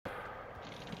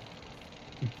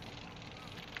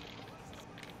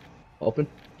Open.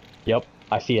 Yep,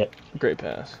 I see it. Great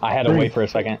pass. I had to wait for a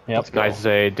second. Yep. Nice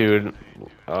Zay, dude.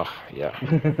 Oh, yeah.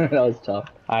 That was tough.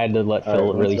 I had to let All right, Phil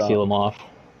let's really stop. seal him off.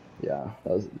 Yeah,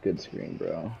 that was a good screen,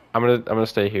 bro. I'm gonna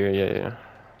stay here. Yeah, yeah.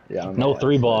 Yeah. I'm No not-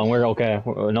 3-ball, and we're okay.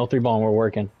 No 3-ball, and we're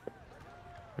working.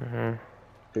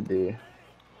 Could be.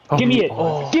 Oh, Give me it!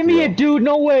 oh, Give me it, dude!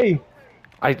 No way!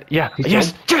 yeah.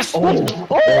 Yes, yes. Oh, he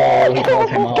called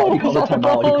a timeout. He called a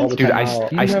timeout. He called a Dude, timeout. I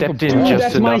You have stepped a in ball. just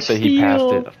That's my enough that he passed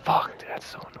steal. it. Fuck, dude, that's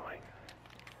so annoying.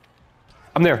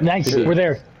 I'm there. Nice, Good. we're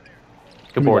there.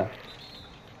 Good board.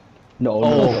 No,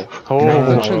 Oh. no.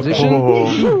 Oh, The transition?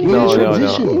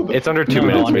 no. It's under 2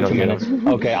 minutes. under We don't 2 get minutes. him.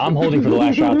 Okay, I'm holding for the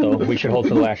last shot, though. We should hold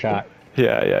for the last shot.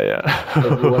 Yeah.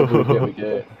 We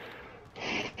get.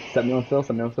 Set me on Phil.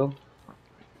 Set me on Phil.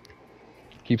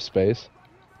 Keep space.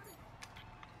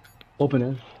 Open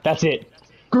in. That's it.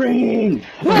 Green!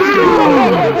 All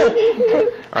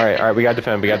right. We gotta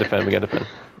defend.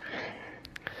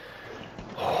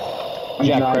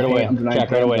 Jack, right away.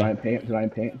 Jack, right away. Denying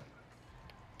paint.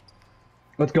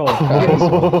 Let's go.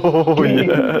 Oh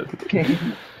yeah.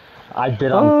 I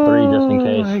bid on 3 just in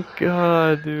case. Oh my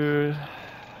god, dude.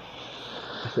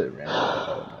 I should have ran.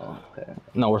 Oh, no. Okay.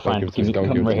 No, we're fine. give Keep it to us,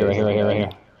 come don't right give it here, to right here.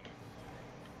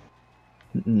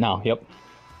 No, yep.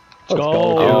 Let's go.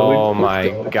 go, Oh dude. my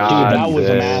Let's go. god. Dude, that was a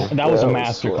Zay. that was a That was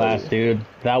masterclass, sweet. dude.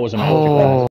 That was a masterclass.